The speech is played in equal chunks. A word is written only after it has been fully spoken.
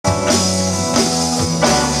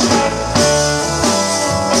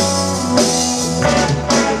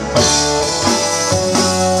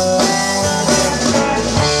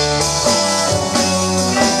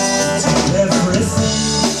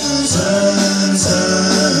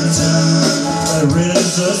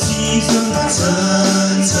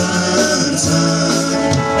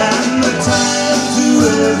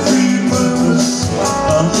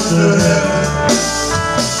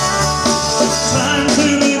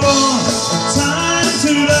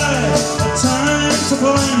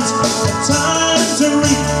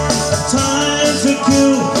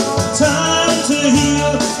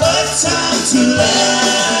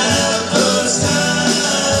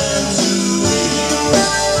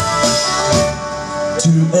To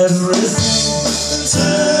everything,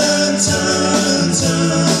 turn, turn,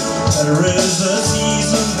 turn. There is a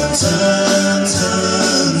season, turn,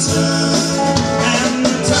 turn, turn. And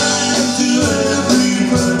the time to every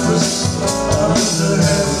purpose under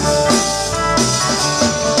heaven.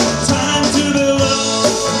 Time to build up,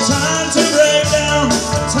 time to break down,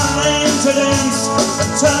 time to dance,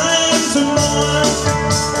 time to mourn,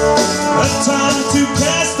 a time to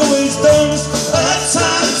cast away stones, a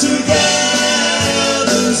time to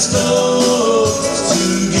gather stones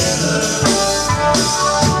together.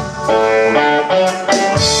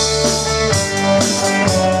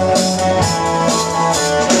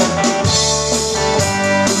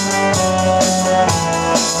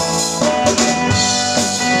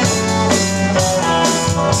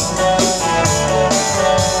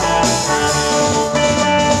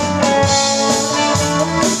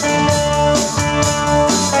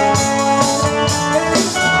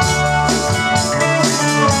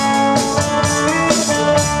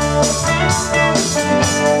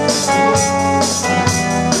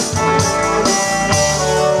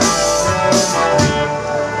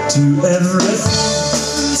 To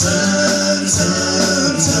everything, turn,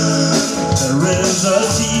 turn, turn. There is a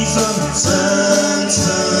season, turn,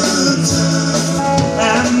 turn, turn.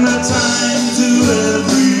 And the time to